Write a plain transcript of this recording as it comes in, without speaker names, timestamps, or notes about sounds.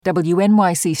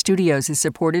WNYC Studios is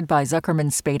supported by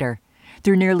Zuckerman Spader.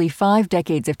 Through nearly 5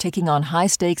 decades of taking on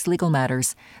high-stakes legal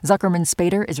matters, Zuckerman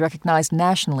Spader is recognized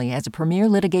nationally as a premier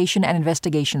litigation and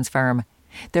investigations firm.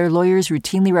 Their lawyers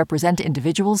routinely represent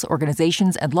individuals,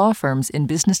 organizations, and law firms in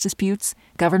business disputes,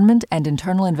 government and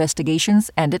internal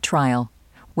investigations, and at trial.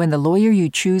 When the lawyer you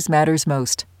choose matters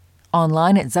most.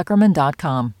 Online at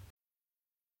Zuckerman.com.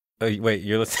 Oh, wait,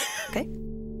 you're listening? Okay.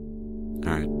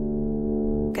 All right.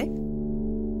 Okay.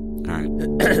 All right.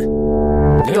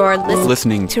 You're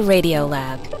Listening to Radio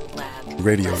Lab.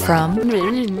 Radio Lab. From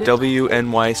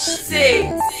WNYC.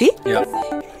 See? Yeah.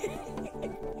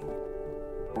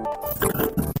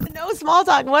 No small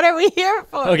talk. What are we here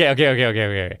for? Okay.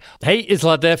 Hey, it's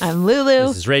Latif. I'm Lulu.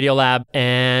 This is Radio Lab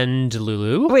and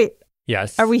Lulu. Wait,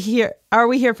 Yes. are we here? Are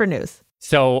we here for news?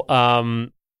 So,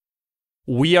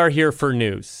 we are here for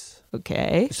news.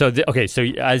 Okay. So, so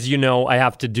as you know, I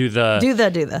have to do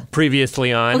the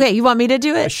previously on. Okay, you want me to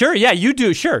do it? Sure. Yeah, you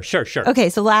do. Sure. Okay,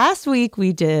 so last week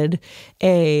we did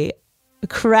a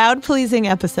crowd-pleasing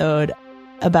episode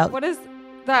about What is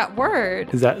that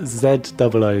word? Is that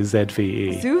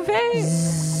Z-O-O-Z-V-E? Zoozve?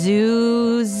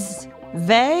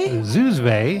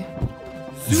 Zoozve.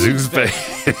 Zoozve.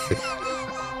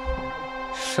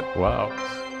 Wow.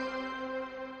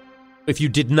 If you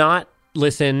did not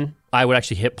listen, I would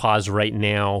actually hit pause right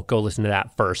now. Go listen to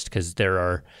that first because there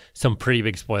are some pretty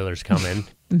big spoilers coming.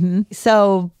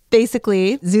 So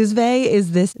basically, Zoozve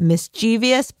is this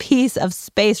mischievous piece of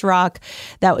space rock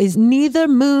that is neither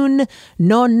moon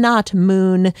nor not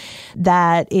moon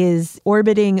that is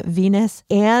orbiting Venus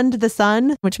and the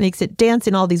sun, which makes it dance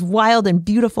in all these wild and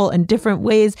beautiful and different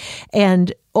ways,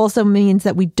 and also means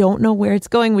that we don't know where it's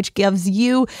going, which gives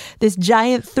you this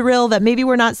giant thrill that maybe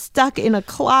we're not stuck in a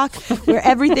clock where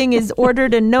everything is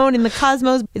ordered and known in the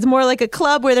cosmos. It's more like a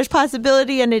club where there's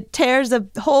possibility and it tears a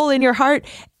hole in your heart.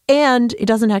 And it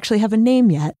doesn't actually have a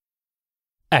name yet.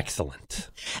 Excellent.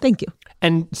 Thank you.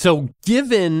 And so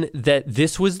given that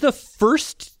this was the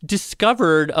first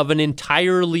discovered of an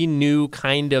entirely new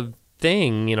kind of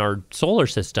thing in our solar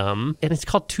system, and it's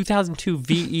called 2002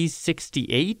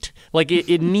 VE68, like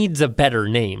it needs a better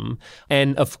name.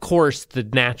 And of course, the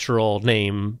natural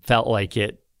name felt like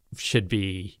it should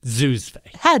be Zoozve.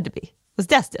 Had to be. Was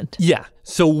destined. Yeah.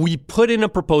 So we put in a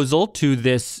proposal to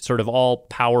this sort of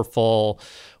all-powerful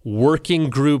working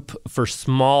group for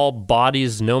small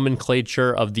bodies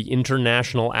nomenclature of the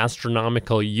International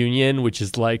Astronomical Union, which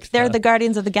is like... They're the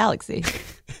Guardians of the Galaxy.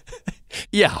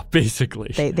 Yeah,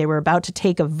 basically. They were about to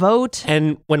take a vote.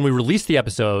 And when we released the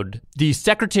episode, the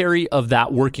secretary of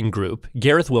that working group,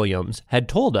 Gareth Williams, had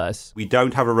told us... We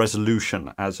don't have a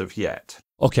resolution as of yet.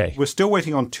 Okay. We're still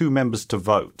waiting on 2 members to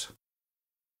vote.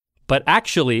 But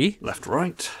actually... Left,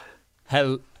 right.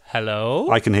 Hello?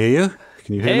 I can hear you.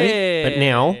 Can you hear me? But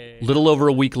now, little over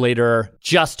a week later,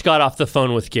 just got off the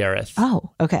phone with Gareth.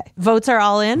 Oh, okay. Votes are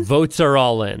all in? Votes are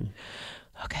all in.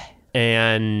 Okay.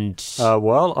 And...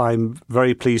 Well, I'm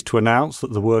very pleased to announce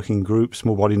that the working group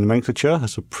Small Body Nomenclature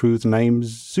has approved the name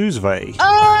Zoozve.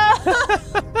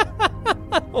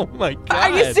 Oh my God.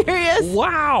 Are you serious?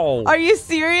 Wow. Are you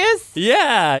serious?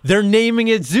 Yeah. They're naming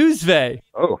it Zoozve.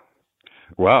 Oh,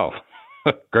 wow.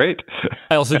 Great.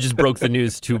 I also just broke the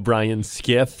news to Brian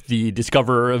Skiff, the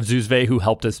discoverer of Zoozve, who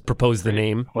helped us propose the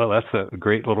name. Well, that's a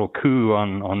great little coup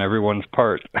on everyone's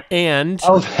part. And...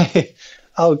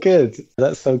 Oh, good.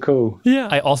 That's so cool. Yeah.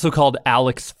 I also called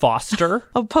Alex Foster.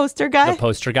 A poster guy? The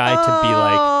poster guy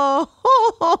to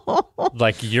be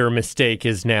like your mistake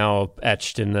is now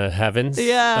etched in the heavens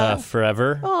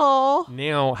forever. Oh.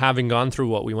 Now, having gone through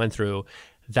what we went through,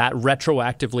 that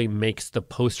retroactively makes the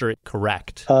poster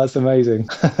correct. Oh, that's amazing.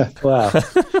 Wow.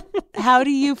 How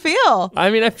do you feel? I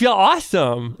mean, I feel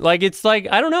awesome. Like, it's like,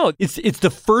 I don't know. It's the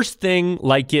first thing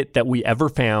like it that we ever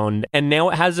found. And now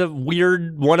it has a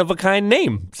weird one-of-a-kind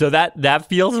name. So that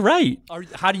feels right.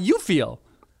 How do you feel?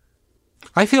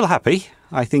 I feel happy.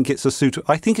 I think it's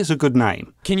a good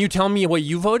name. Can you tell me what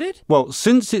you voted? Well,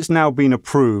 since it's now been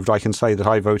approved, I can say that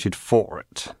I voted for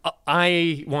it.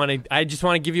 I just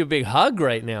want to give you a big hug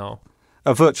right now.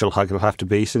 A virtual hug it'll have to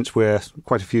be, since we're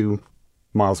quite a few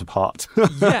miles apart.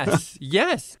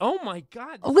 Yes. Oh my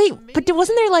God. Wait, but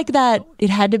wasn't there like that? It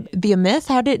had to be a myth.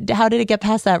 How did it get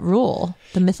past that rule,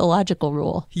 the mythological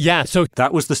rule? Yeah. So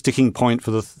that was the sticking point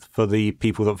for the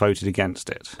people that voted against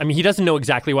it. I mean, he doesn't know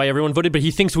exactly why everyone voted, but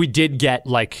he thinks we did get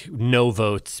like no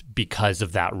votes because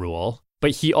of that rule.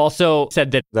 But he also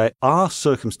said that there are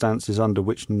circumstances under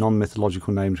which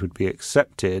non-mythological names would be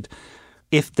accepted,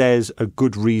 if there's a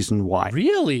good reason why.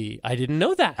 Really? I didn't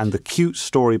know that. And the cute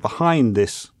story behind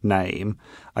this name,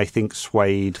 I think,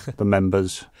 swayed the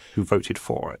members who voted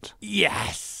for it.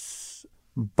 Yes.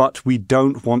 But we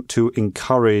don't want to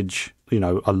encourage,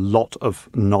 a lot of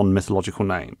non-mythological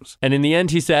names. And in the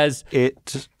end, he says,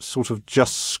 it sort of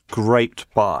just scraped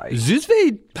by.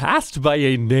 Zoozve passed by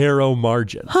a narrow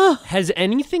margin. Has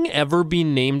anything ever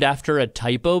been named after a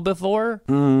typo before?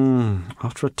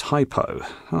 After a typo?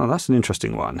 Oh, that's an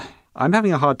interesting one. I'm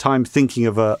having a hard time thinking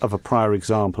of a prior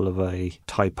example of a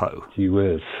typo. Gee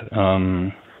whiz.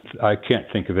 I can't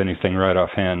think of anything right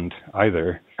offhand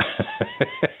either.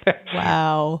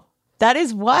 Wow. That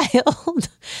is wild.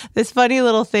 This funny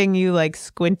little thing you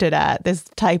squinted at, this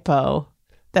typo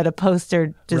that a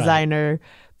poster designer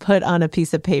put on a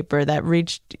piece of paper that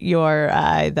reached your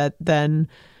eye that then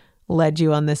led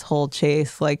you on this whole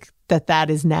chase, that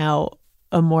is now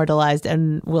immortalized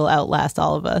and will outlast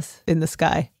all of us in the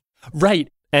sky. Right.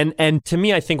 And to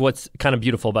me, I think what's kind of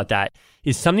beautiful about that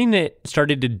is something that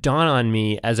started to dawn on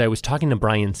me as I was talking to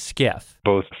Brian Skiff.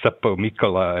 Both Seppo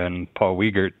Mikkola and Paul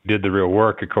Wiegert did the real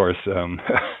work, of course,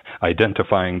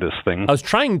 identifying this thing. I was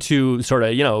trying to sort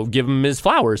of, give him his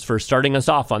flowers for starting us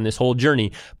off on this whole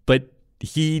journey, but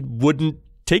he wouldn't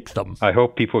take them. I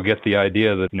hope people get the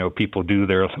idea that, people do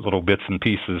their little bits and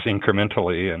pieces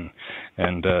incrementally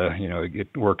and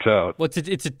it works out. Well,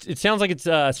 it sounds like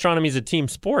astronomy is a team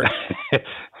sport.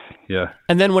 Yeah.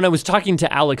 And then when I was talking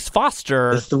to Alex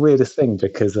Foster... It's the weirdest thing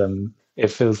because it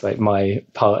feels like my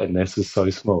part in this was so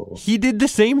small. He did the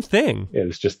same thing. It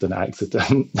was just an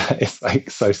accident.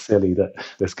 It's so silly that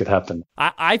this could happen.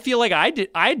 I feel like I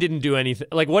didn't do anything.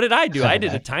 What did I do? I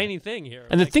did a tiny thing here.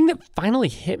 And the thing that finally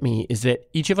hit me is that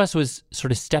each of us was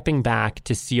sort of stepping back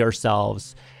to see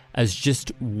ourselves as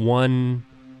just one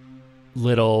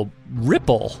little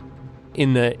ripple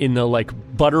in the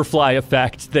butterfly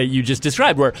effect that you just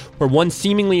described, where one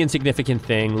seemingly insignificant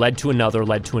thing led to another,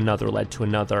 led to another, led to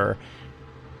another.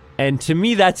 And to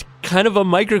me, that's kind of a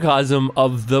microcosm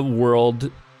of the world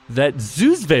that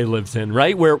Zoozve lives in,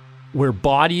 right? Where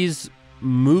bodies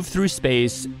move through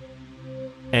space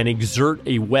and exert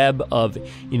a web of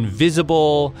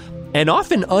invisible and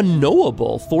often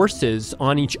unknowable forces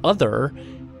on each other,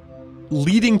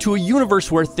 leading to a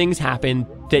universe where things happen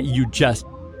that you just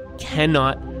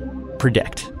cannot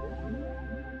predict.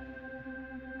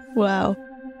 Wow.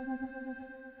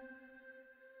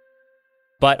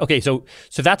 But okay, so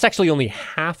that's actually only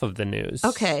half of the news.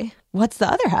 Okay. What's the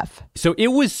other half? So it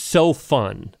was so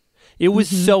fun. It was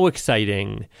so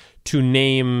exciting to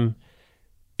name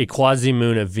a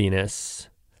quasi-moon of Venus.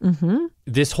 Mm-hmm.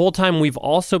 This whole time we've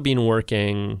also been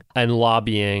working and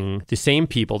lobbying the same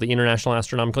people, the International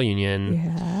Astronomical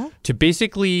Union, to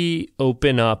basically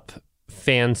open up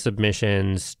fan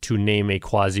submissions to name a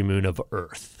quasi-moon of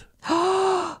Earth.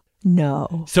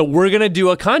 No. So we're going to do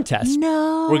a contest.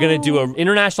 No. We're going to do an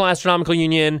International Astronomical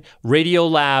Union Radio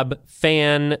Lab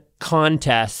fan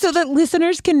contest. So that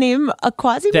listeners can name a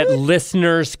quasi-moon? That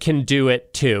listeners can do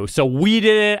it too. So we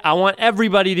did it. I want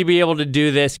everybody to be able to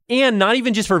do this. And not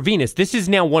even just for Venus. This is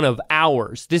now one of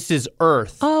ours. This is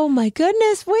Earth. Oh my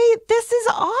goodness. Wait, this is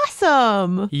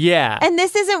awesome. Yeah. And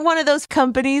this isn't one of those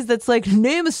companies that's like,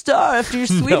 name a star after your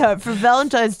sweetheart for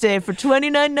Valentine's Day for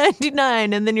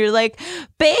 $29.99. And then you're like,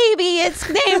 baby, it's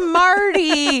named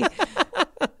Marty.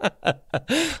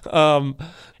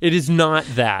 It is not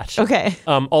that. Okay.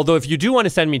 Although if you do want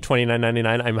to send me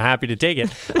 $29.99, I'm happy to take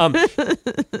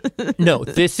it. No,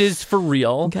 this is for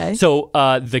real. Okay. So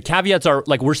the caveats are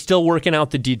we're still working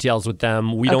out the details with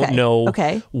them. We don't know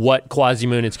what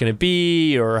quasi-moon it's going to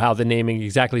be or how the naming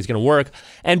exactly is going to work.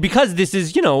 And because this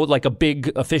is, a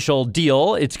big official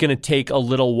deal, it's going to take a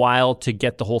little while to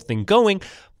get the whole thing going.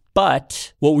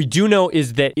 But what we do know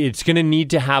is that it's going to need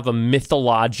to have a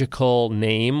mythological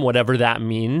name, whatever that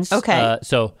means. Okay.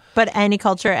 But any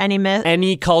culture, any myth?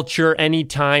 Any culture, any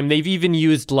time. They've even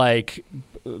used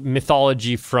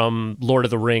mythology from Lord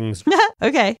of the Rings.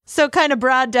 Okay. So kind of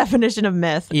broad definition of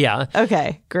myth. Yeah.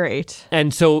 Okay, great.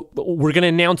 And so we're going to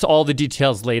announce all the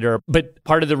details later. But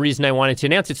part of the reason I wanted to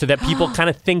announce it so that people kind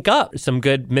of think up some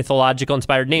good mythological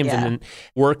inspired names and then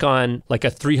work on a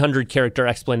 300 character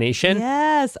explanation.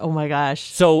 Yes. Oh my gosh.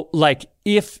 So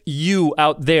if you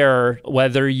out there,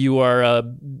 whether you are a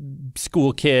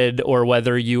school kid or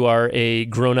whether you are a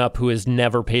grown-up who has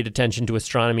never paid attention to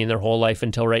astronomy in their whole life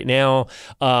until right now,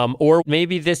 or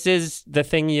maybe this is the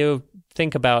thing you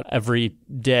think about every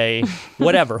day,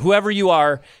 whatever, whoever you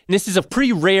are, this is a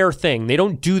pretty rare thing. They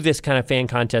don't do this kind of fan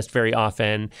contest very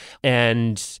often,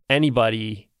 and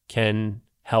anybody can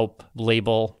help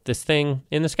label this thing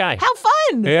in the sky. How fun!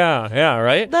 fun. Yeah,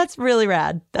 right? That's really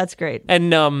rad. That's great.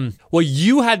 And, well,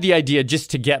 you had the idea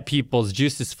just to get people's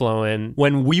juices flowing.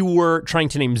 When we were trying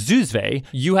to name Zoozve,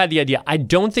 you had the idea. I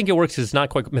don't think it works because it's not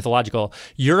quite mythological.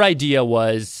 Your idea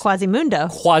was...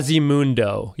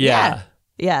 Quasimundo. Yeah.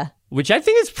 Which I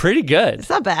think is pretty good. It's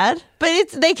not bad, but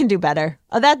they can do better.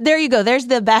 There you go. There's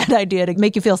the bad idea to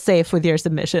make you feel safe with your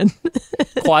submission.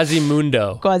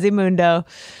 Quasimundo.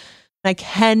 I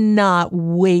cannot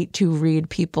wait to read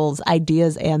people's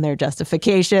ideas and their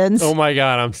justifications. Oh my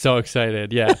God, I'm so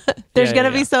excited. Yeah. There's going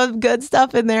to be some good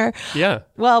stuff in there. Yeah.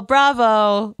 Well,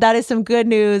 bravo. That is some good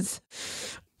news.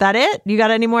 That it? You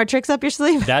got any more tricks up your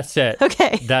sleeve? That's it.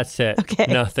 Okay. That's it.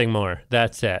 Okay. Nothing more.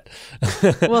 That's it.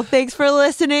 Well, thanks for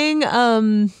listening.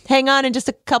 Hang on, in just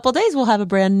a couple days, we'll have a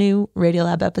brand new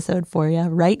Radiolab episode for you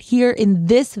right here in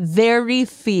this very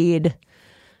feed.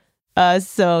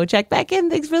 So check back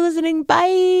in. Thanks for listening.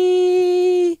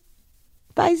 Bye.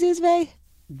 Bye, Zoozve.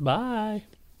 Bye.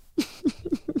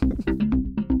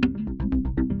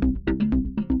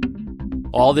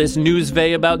 All this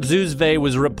Newsve about Zoozve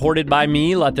was reported by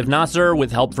me, Latif Nasser,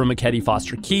 with help from Makedi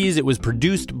Foster Keys. It was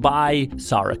produced by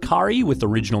Sarah Kari, with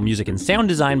original music and sound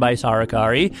design by Sarah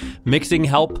Kari, mixing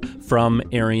help from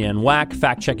Ariane Wack,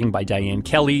 fact-checking by Diane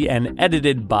Kelly, and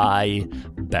edited by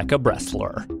Becca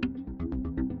Bressler.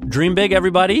 Dream big,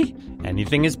 everybody.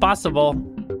 Anything is possible.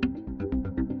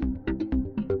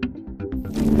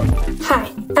 Hi,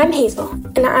 I'm Hazel,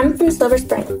 and I'm from Silver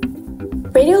Spring.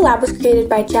 Radiolab was created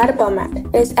by Jada Beaumont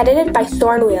and is edited by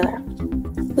Soren Wheeler.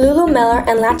 Lulu Miller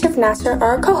and Latif Nasser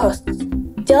are our co-hosts.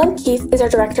 Dylan Keith is our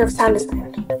director of sound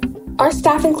design. Our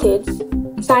staff includes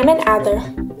Simon Adler,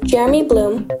 Jeremy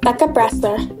Bloom, Becca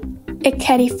Bressler,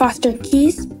 Ikedi Foster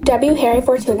Keys, W. Harry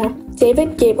Fortuna,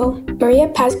 David Gable, Maria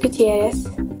Paz Gutierrez,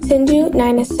 Sinju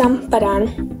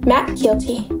Nainasampadan, Matt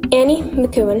Keelty, Annie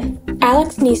McEwen,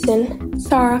 Alex Neeson,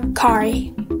 Sarah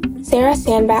Kari, Sarah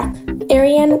Sandback,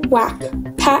 Ariane Wack,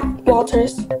 Pat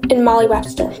Walters, and Molly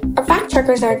Webster. Our fact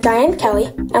checkers are Diane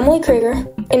Kelly, Emily Krieger,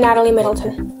 and Natalie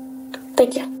Middleton.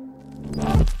 Thank you.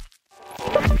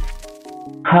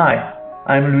 Hi,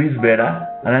 I'm Luis Vera,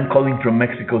 and I'm calling from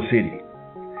Mexico City.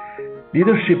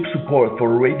 Leadership support for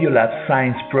Radiolab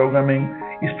Science programming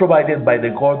is provided by the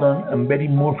Gordon and Betty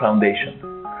Moore Foundation,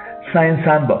 Science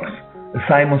Sandbox, the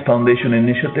Simons Foundation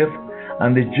Initiative,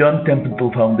 and the John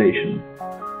Templeton Foundation.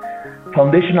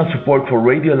 Foundational support for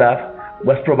Radiolab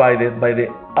was provided by the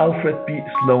Alfred P.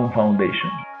 Sloan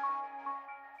Foundation.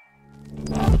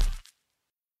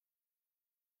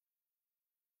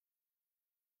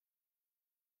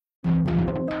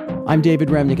 I'm David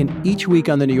Remnick, and each week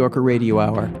on the New Yorker Radio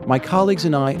Hour, my colleagues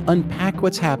and I unpack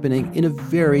what's happening in a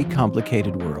very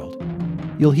complicated world.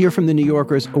 You'll hear from the New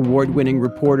Yorker's award-winning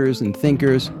reporters and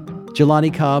thinkers,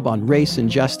 Jelani Cobb on race and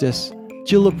justice,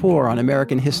 Jill Lepore on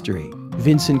American history,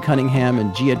 Vincent Cunningham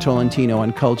and Gia Tolentino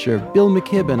on culture, Bill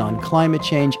McKibben on climate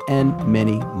change, and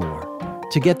many more.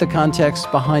 To get the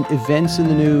context behind events in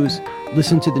the news,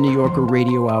 listen to the New Yorker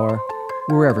Radio Hour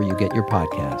wherever you get your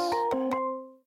podcasts.